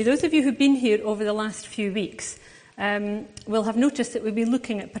Those of you who've been here over the last few weeks will have noticed that we've been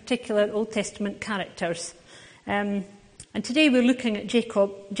looking at particular Old Testament characters. And today we're looking at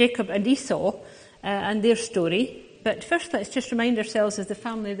Jacob and Esau and their story. But first let's just remind ourselves of the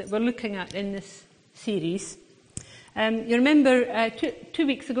family that we're looking at in this series. You remember 2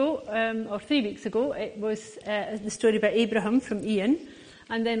 weeks ago, or 3 weeks ago, it was the story about Abraham from Ian.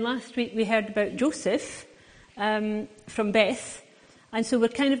 And then last week we heard about Joseph from Beth. And so we're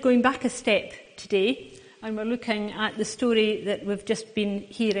kind of going back a step today, and we're looking at the story that we've just been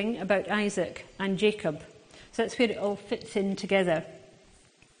hearing about Isaac and Jacob. So that's where it all fits in together.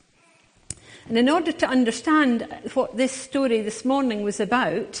 And in order to understand what this story this morning was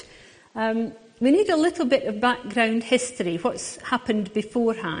about, we need a little bit of background history, what's happened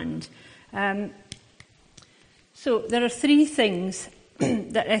beforehand. So there are 3 things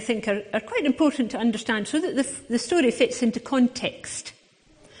that I think are quite important to understand so that the story fits into context.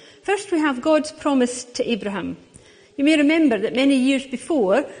 First, we have God's promise to Abraham. You may remember that many years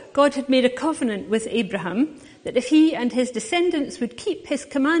before, God had made a covenant with Abraham that if he and his descendants would keep his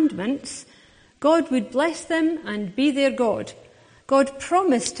commandments, God would bless them and be their God. God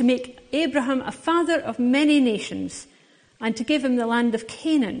promised to make Abraham a father of many nations and to give him the land of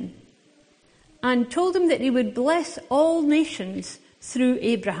Canaan, and told him that he would bless all nations through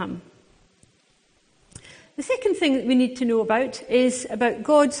Abraham. The second thing that we need to know about is about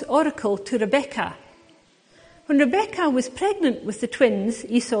God's oracle to Rebekah. When Rebekah was pregnant with the twins,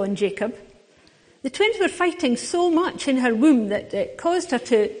 Esau and Jacob, the twins were fighting so much in her womb that it caused her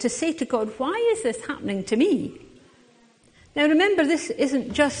to say to God, "Why is this happening to me?" Now remember, this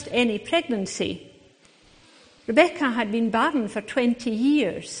isn't just any pregnancy. Rebekah had been barren for 20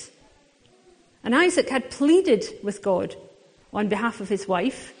 years. And Isaac had pleaded with God on behalf of his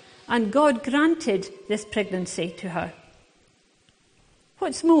wife, and God granted this pregnancy to her.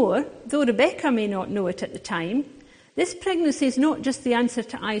 What's more, though Rebekah may not know it at the time, this pregnancy is not just the answer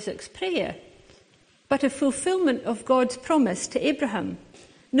to Isaac's prayer, but a fulfillment of God's promise to Abraham.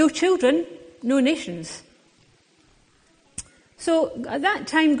 No children, no nations. So at that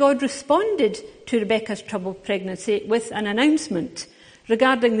time, God responded to Rebekah's troubled pregnancy with an announcement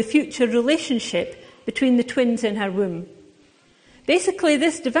regarding the future relationship between the twins in her womb. Basically,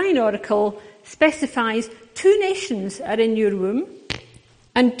 this divine oracle specifies 2 nations are in your womb,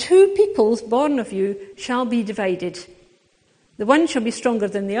 and 2 peoples born of you shall be divided. The one shall be stronger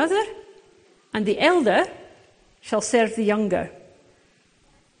than the other, and the elder shall serve the younger.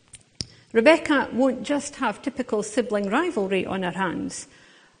 Rebekah won't just have typical sibling rivalry on her hands.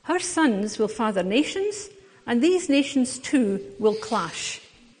 Her sons will father nations, and these nations too will clash.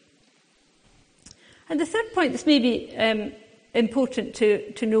 And the third point that's maybe important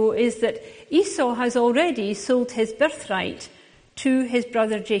to know is that Esau has already sold his birthright to his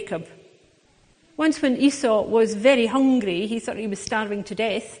brother Jacob. Once when Esau was very hungry, he thought he was starving to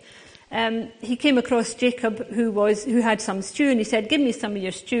death, he came across Jacob who had some stew, and he said, "Give me some of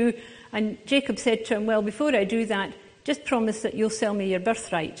your stew." And Jacob said to him, "Well, before I do that, just promise that you'll sell me your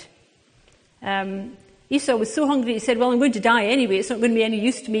birthright." Esau was so hungry, he said, "Well, I'm going to die anyway, it's not going to be any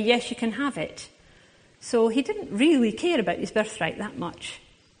use to me. Yes, you can have it." So he didn't really care about his birthright that much.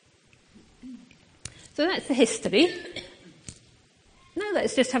 So that's the history. Now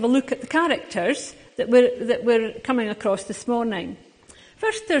let's just have a look at the characters that we're coming across this morning.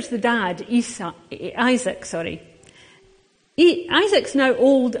 First, there's the dad, Isaac. Isaac's now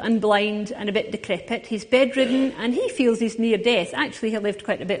old and blind and a bit decrepit. He's bedridden and he feels he's near death. Actually, he lived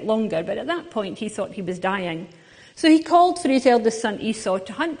quite a bit longer, but at that point he thought he was dying. So he called for his eldest son Esau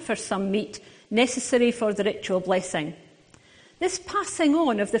to hunt for some meat necessary for the ritual blessing. This passing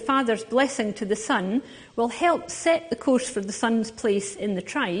on of the father's blessing to the son will help set the course for the son's place in the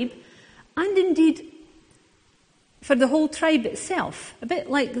tribe, and indeed for the whole tribe itself. A bit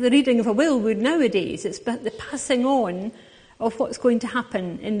like the reading of a will would nowadays. It's the passing on of what's going to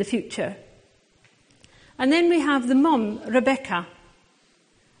happen in the future. And then we have the mum, Rebekah,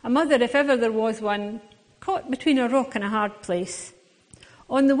 a mother, if ever there was one, caught between a rock and a hard place.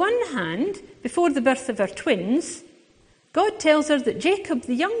 On the one hand, before the birth of her twins, God tells her that Jacob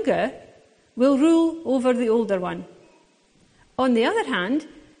the younger will rule over the older one. On the other hand,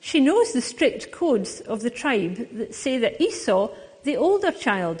 she knows the strict codes of the tribe that say that Esau, the older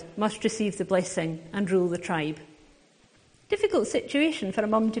child, must receive the blessing and rule the tribe. Difficult situation for a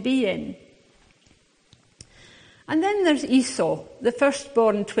mum to be in. And then there's Esau, the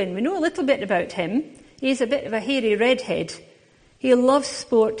firstborn twin. We know a little bit about him. He's a bit of a hairy redhead. He loves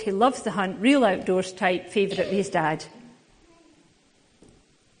sport, he loves the hunt, real outdoors type, favourite of his dad.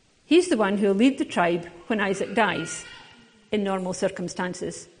 He's the one who will lead the tribe when Isaac dies. in normal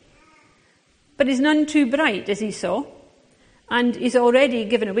circumstances. But he's none too bright as Esau, and he's already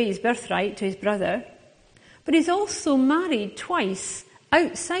given away his birthright to his brother, but he's also married twice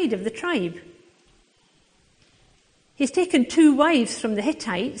outside of the tribe. He's taken 2 wives from the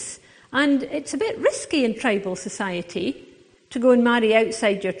Hittites, and it's a bit risky in tribal society to go and marry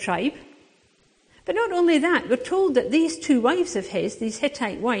outside your tribe. But not only that, we're told that these 2 wives of his, these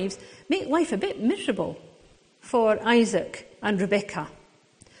Hittite wives, make life a bit miserable for Isaac and Rebekah.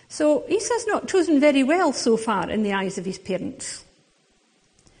 So Esau's not chosen very well so far in the eyes of his parents.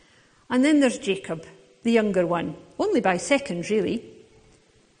 And then there's Jacob, the younger one, only by second really.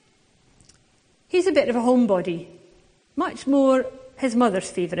 He's a bit of a homebody, much more his mother's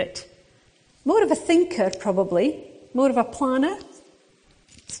favourite. More of a thinker probably, more of a planner,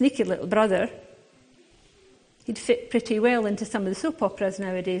 sneaky little brother. He'd fit pretty well into some of the soap operas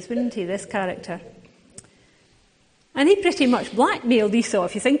nowadays, wouldn't he, this character? And he pretty much blackmailed Esau,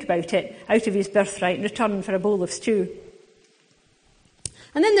 if you think about it, out of his birthright in return for a bowl of stew.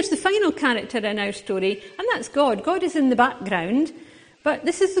 And then there's the final character in our story, and that's God. God is in the background, but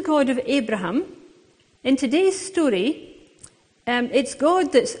this is the God of Abraham. In today's story, it's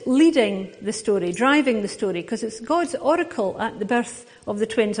God that's leading the story, driving the story, because it's God's oracle at the birth of the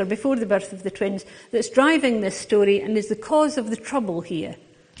twins, or before the birth of the twins, that's driving this story and is the cause of the trouble here.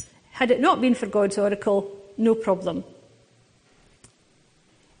 Had it not been for God's oracle, no problem.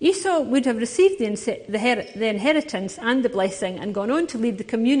 Esau would have received the inheritance and the blessing and gone on to lead the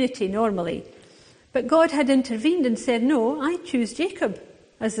community normally. But God had intervened and said, no, I choose Jacob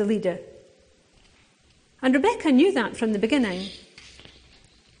as the leader. And Rebekah knew that from the beginning.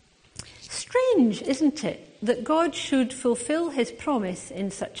 Strange, isn't it, that God should fulfill his promise in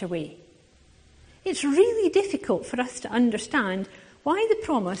such a way? It's really difficult for us to understand why the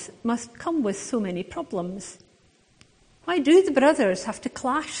promise must come with so many problems. Why do the brothers have to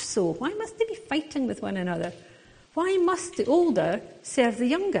clash so? Why must they be fighting with one another? Why must the older serve the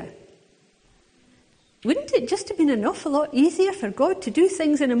younger? Wouldn't it just have been an awful lot easier for God to do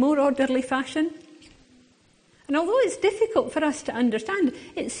things in a more orderly fashion? And although it's difficult for us to understand,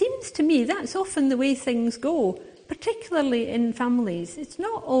 it seems to me that's often the way things go, particularly in families. It's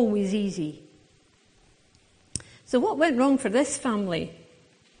not always easy. So what went wrong for this family?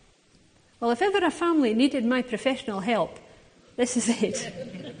 Well, if ever a family needed my professional help, this is it.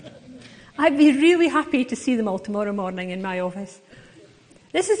 I'd be really happy to see them all tomorrow morning in my office.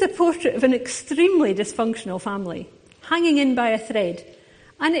 This is a portrait of an extremely dysfunctional family, hanging in by a thread.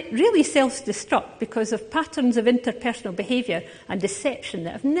 And it really self-destruct because of patterns of interpersonal behaviour and deception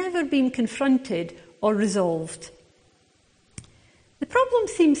that have never been confronted or resolved. The problem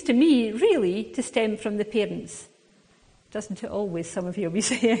seems to me really to stem from the parents. Doesn't it always, some of you will be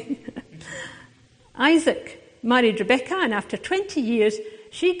saying? Isaac married Rebekah, and after 20 years,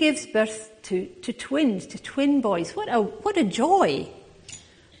 she gives birth to twins, to twin boys. What a joy!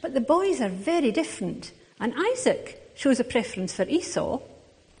 But the boys are very different, and Isaac shows a preference for Esau,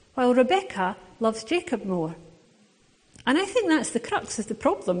 while Rebekah loves Jacob more. And I think that's the crux of the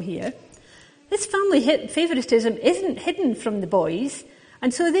problem here. This family favouritism isn't hidden from the boys,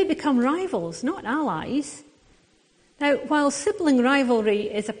 and so they become rivals, not allies. Now, while sibling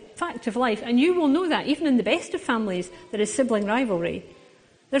rivalry is a fact of life, and you will know that even in the best of families there is sibling rivalry,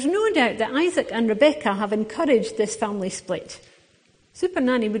 there's no doubt that Isaac and Rebekah have encouraged this family split. Super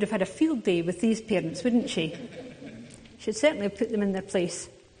Nanny would have had a field day with these parents, wouldn't she? She'd certainly have put them in their place.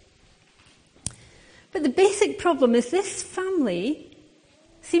 But the basic problem is this family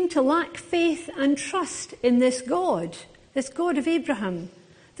seemed to lack faith and trust in this God of Abraham,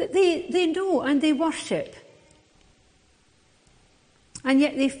 that they know and they worship. And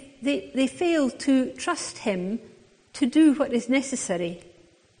yet they fail to trust him to do what is necessary.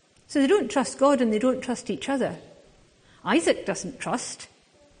 So they don't trust God and they don't trust each other. Isaac doesn't trust.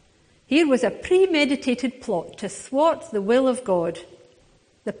 Here was a premeditated plot to thwart the will of God,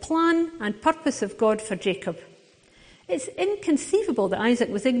 the plan and purpose of God for Jacob. It's inconceivable that Isaac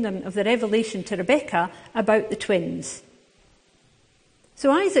was ignorant of the revelation to Rebekah about the twins.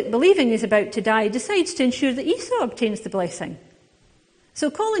 So Isaac, believing he's about to die, decides to ensure that Esau obtains the blessing. So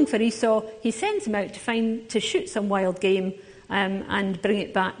calling for Esau, he sends him out to shoot some wild game and bring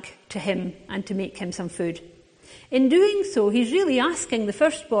it back to him and to make him some food. In doing so, he's really asking the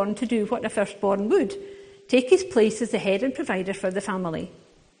firstborn to do what a firstborn would, take his place as the head and provider for the family.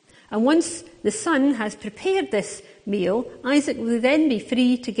 And once the son has prepared this meal, Isaac will then be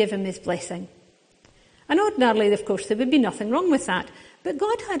free to give him his blessing. And ordinarily, of course, there would be nothing wrong with that, but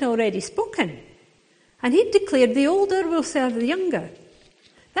God had already spoken, and he'd declared the older will serve the younger.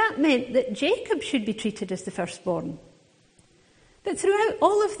 That meant that Jacob should be treated as the firstborn. But throughout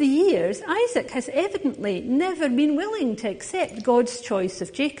all of the years, Isaac has evidently never been willing to accept God's choice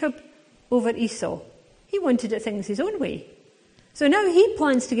of Jacob over Esau. He wanted things his own way. So now he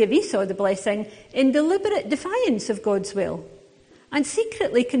plans to give Esau the blessing in deliberate defiance of God's will, and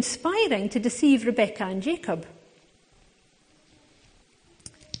secretly conspiring to deceive Rebekah and Jacob.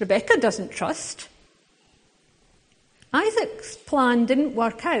 Rebekah doesn't trust. Isaac's plan didn't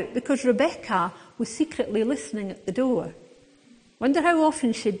work out because Rebekah was secretly listening at the door. Wonder how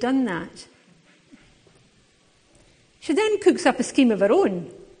often she'd done that. She then cooks up a scheme of her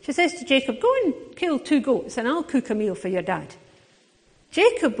own. She says to Jacob, "Go and kill 2 goats and I'll cook a meal for your dad.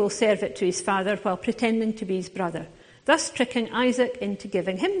 Jacob will serve it to his father while pretending to be his brother, thus tricking Isaac into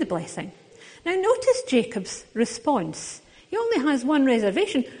giving him the blessing." Now notice Jacob's response. He only has one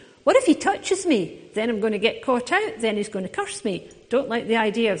reservation. What if he touches me? Then I'm going to get caught out. Then he's going to curse me. Don't like the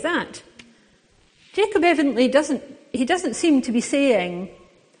idea of that. Jacob evidently doesn't seem to be saying,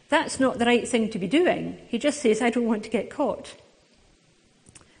 that's not the right thing to be doing. He just says, I don't want to get caught.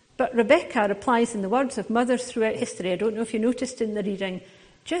 But Rebekah replies in the words of mothers throughout history. I don't know if you noticed in the reading,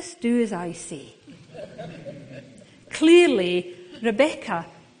 just do as I say. Clearly, Rebekah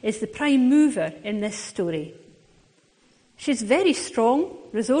is the prime mover in this story. She's very strong,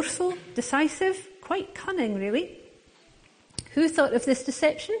 resourceful, decisive, quite cunning, really. Who thought of this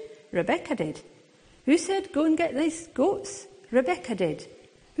deception? Rebekah did. Who said, go and get these goats? Rebekah did.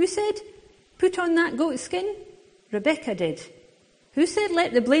 Who said, put on that goat skin? Rebekah did. Who said,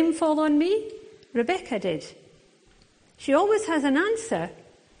 let the blame fall on me? Rebekah did. She always has an answer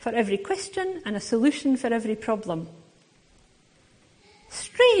for every question and a solution for every problem.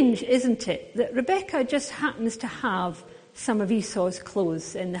 Strange, isn't it, that Rebekah just happens to have some of Esau's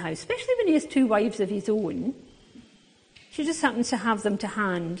clothes in the house, especially when he has 2 wives of his own. She just happens to have them to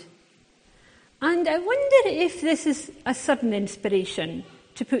hand. And I wonder if this is a sudden inspiration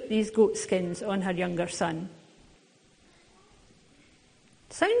to put these goat skins on her younger son.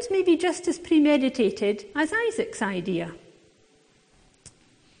 Sounds maybe just as premeditated as Isaac's idea.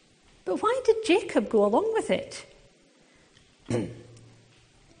 But why did Jacob go along with it?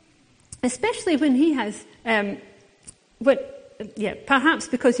 Especially when he has, perhaps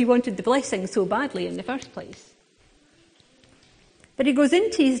because he wanted the blessing so badly in the first place. But he goes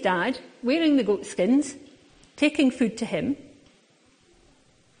into his dad, wearing the goat skins, taking food to him.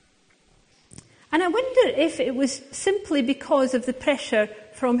 And I wonder if it was simply because of the pressure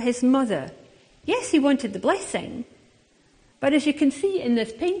from his mother. Yes, he wanted the blessing, but as you can see in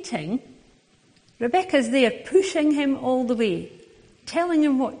this painting, Rebekah's there pushing him all the way, telling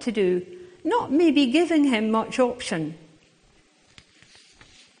him what to do, not maybe giving him much option.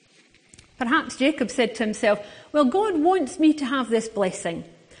 Perhaps Jacob said to himself, well, God wants me to have this blessing,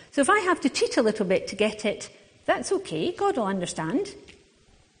 so if I have to cheat a little bit to get it, that's okay, God will understand.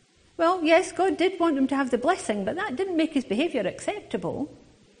 Well, yes, God did want him to have the blessing, but that didn't make his behaviour acceptable,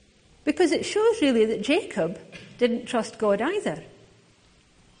 because it shows really that Jacob didn't trust God either.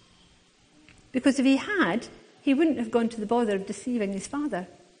 Because if he had, he wouldn't have gone to the bother of deceiving his father.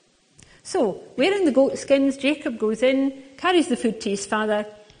 So, wearing the goat skins, Jacob goes in, carries the food to his father.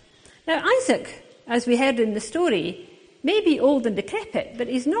 Now, Isaac, as we heard in the story, may be old and decrepit, but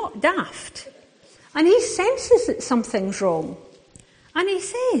he's not daft. And he senses that something's wrong. And he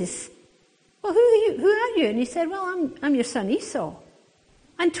says, well, who are you? And he said, well, I'm your son Esau.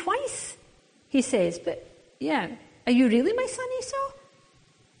 And twice he says, but yeah, are you really my son Esau?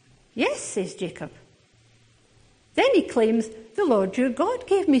 Yes, says Jacob. Then he claims, the Lord your God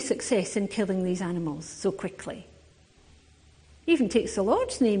gave me success in killing these animals so quickly. He even takes the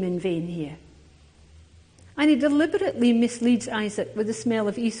Lord's name in vain here. And he deliberately misleads Isaac with the smell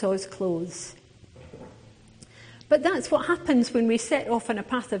of Esau's clothes. But that's what happens when we set off on a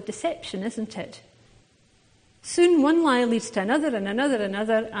path of deception, isn't it? Soon one lie leads to another and another and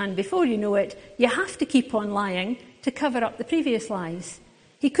another, and before you know it, you have to keep on lying to cover up the previous lies.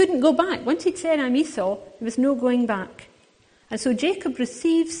 He couldn't go back. Once he'd said, I'm Esau, there was no going back. And so Jacob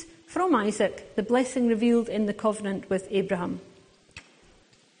receives from Isaac the blessing revealed in the covenant with Abraham.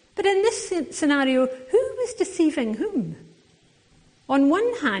 But in this scenario, who was deceiving whom? On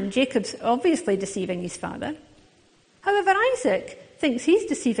one hand, Jacob's obviously deceiving his father. However, Isaac thinks he's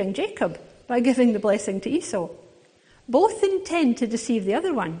deceiving Jacob by giving the blessing to Esau. Both intend to deceive the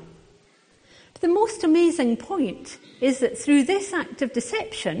other one. But the most amazing point is that through this act of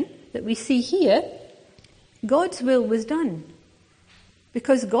deception that we see here, God's will was done.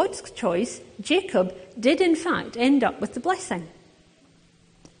 Because God's choice, Jacob, did in fact end up with the blessing.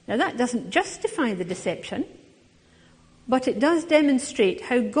 Now that doesn't justify the deception, but it does demonstrate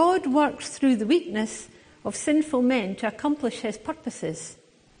how God works through the weakness of sinful men to accomplish his purposes.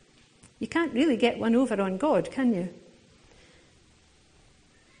 You can't really get one over on God, can you?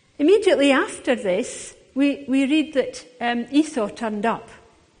 Immediately after this, we read that Esau turned up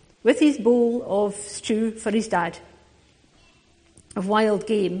with his bowl of stew for his dad, of wild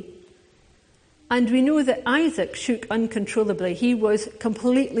game. And we know that Isaac shook uncontrollably. He was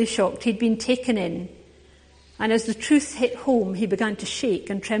completely shocked. He'd been taken in. And as the truth hit home, he began to shake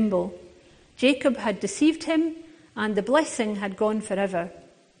and tremble. Jacob had deceived him, and the blessing had gone forever.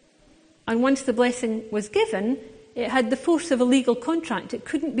 And once the blessing was given, it had the force of a legal contract. It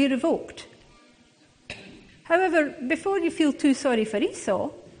couldn't be revoked. However, before you feel too sorry for Esau,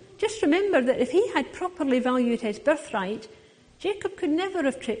 just remember that if he had properly valued his birthright, Jacob could never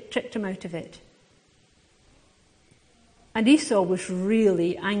have tricked him out of it. And Esau was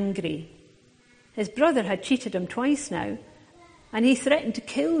really angry. His brother had cheated him twice now, and he threatened to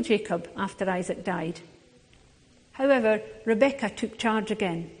kill Jacob after Isaac died. However, Rebekah took charge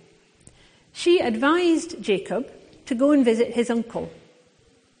again. She advised Jacob to go and visit his uncle,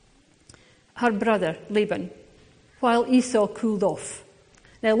 her brother Laban, while Esau cooled off.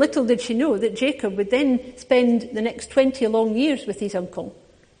 Now, little did she know that Jacob would then spend the next 20 long years with his uncle.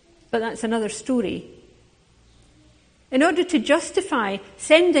 But that's another story. In order to justify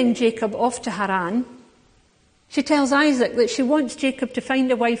sending Jacob off to Haran, she tells Isaac that she wants Jacob to find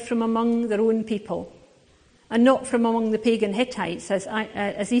a wife from among their own people, and not from among the pagan Hittites,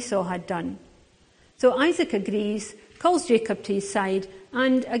 as Esau had done. So Isaac agrees, calls Jacob to his side,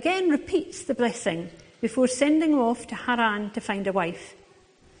 and again repeats the blessing before sending him off to Haran to find a wife.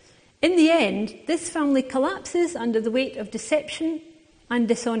 In the end, this family collapses under the weight of deception and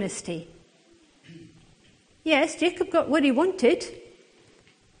dishonesty. Yes, Jacob got what he wanted,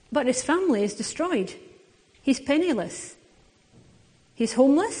 but his family is destroyed. He's penniless. He's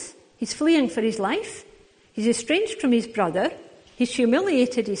homeless. He's fleeing for his life. He's estranged from his brother. He's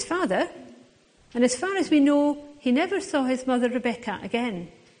humiliated his father. And as far as we know, he never saw his mother Rebekah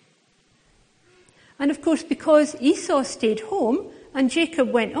again. And of course, because Esau stayed home and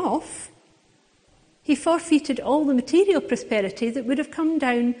Jacob went off, he forfeited all the material prosperity that would have come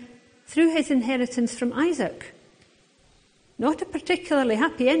down through his inheritance from Isaac. Not a particularly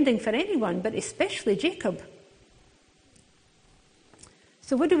happy ending for anyone, but especially Jacob.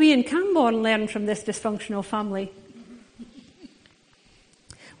 So what do we in Camborne learn from this dysfunctional family?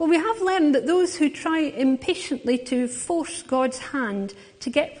 Well, we have learned that those who try impatiently to force God's hand to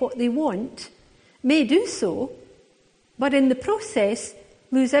get what they want may do so, but in the process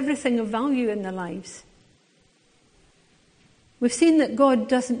lose everything of value in their lives. We've seen that God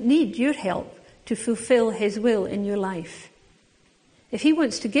doesn't need your help to fulfill his will in your life. If he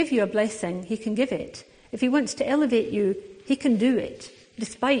wants to give you a blessing, he can give it. If he wants to elevate you, he can do it,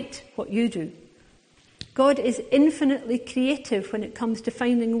 despite what you do. God is infinitely creative when it comes to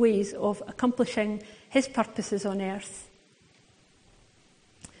finding ways of accomplishing his purposes on earth.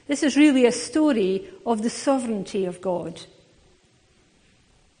 This is really a story of the sovereignty of God.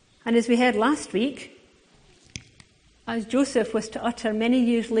 And as we heard last week, as Joseph was to utter many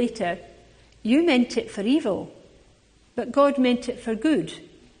years later, you meant it for evil, but God meant it for good,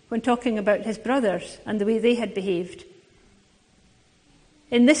 when talking about his brothers and the way they had behaved.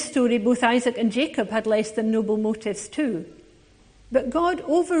 In this story, both Isaac and Jacob had less than noble motives too, but God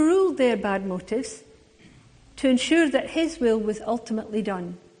overruled their bad motives to ensure that his will was ultimately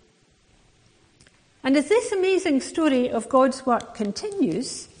done. And as this amazing story of God's work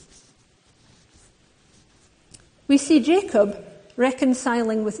continues, we see Jacob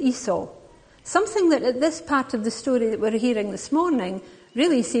reconciling with Esau, something that at this part of the story that we're hearing this morning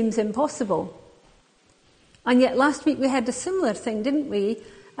really seems impossible. And yet last week we had a similar thing, didn't we,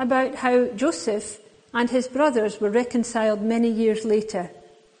 about how Joseph and his brothers were reconciled many years later.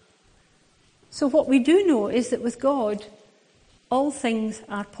 So what we do know is that with God, all things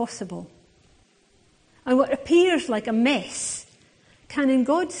are possible. And what appears like a mess can in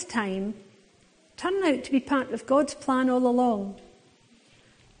God's time turn out to be part of God's plan all along.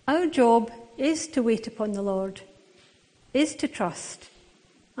 Our job is to wait upon the Lord, is to trust,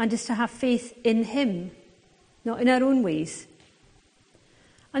 and is to have faith in him, not in our own ways.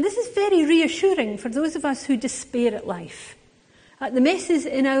 And this is very reassuring for those of us who despair at life, at the messes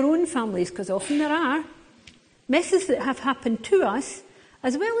in our own families, because often there are messes that have happened to us,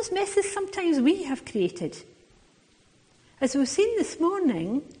 as well as messes sometimes we have created. As we've seen this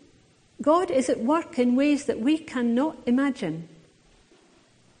morning, God is at work in ways that we cannot imagine.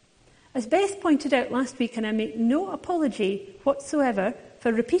 As Beth pointed out last week, and I make no apology whatsoever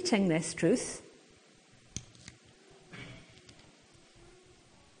for repeating this truth,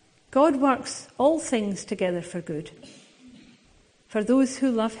 God works all things together for good, for those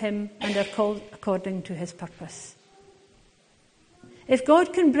who love him and are called according to his purpose. If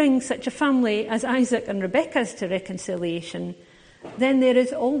God can bring such a family as Isaac and Rebekah's to reconciliation, then there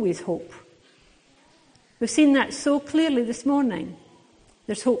is always hope. We've seen that so clearly this morning.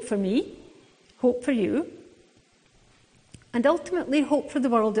 There's hope for me, hope for you, and ultimately hope for the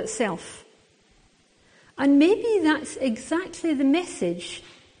world itself. And maybe that's exactly the message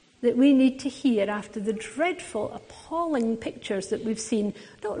that we need to hear after the dreadful, appalling pictures that we've seen,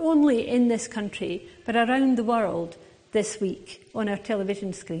 not only in this country, but around the world this week on our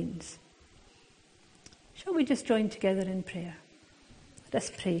television screens. Shall we just join together in prayer? Let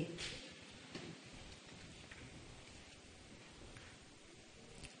us pray.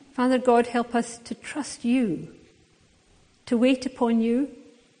 Father God, help us to trust you, to wait upon you,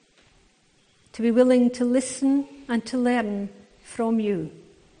 to be willing to listen and to learn from you.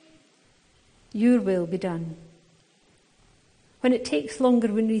 Your will be done. When it takes longer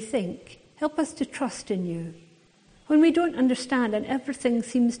than we think, help us to trust in you. When we don't understand and everything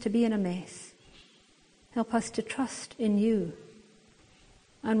seems to be in a mess, help us to trust in you.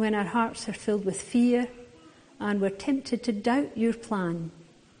 And when our hearts are filled with fear and we're tempted to doubt your plan,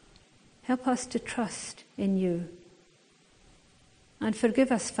 help us to trust in you. And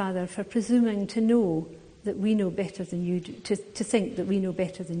forgive us, Father, for presuming to know that we know better than you do, to think that we know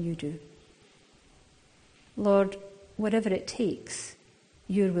better than you do. Lord, whatever it takes,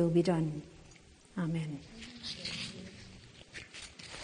 your will be done. Amen.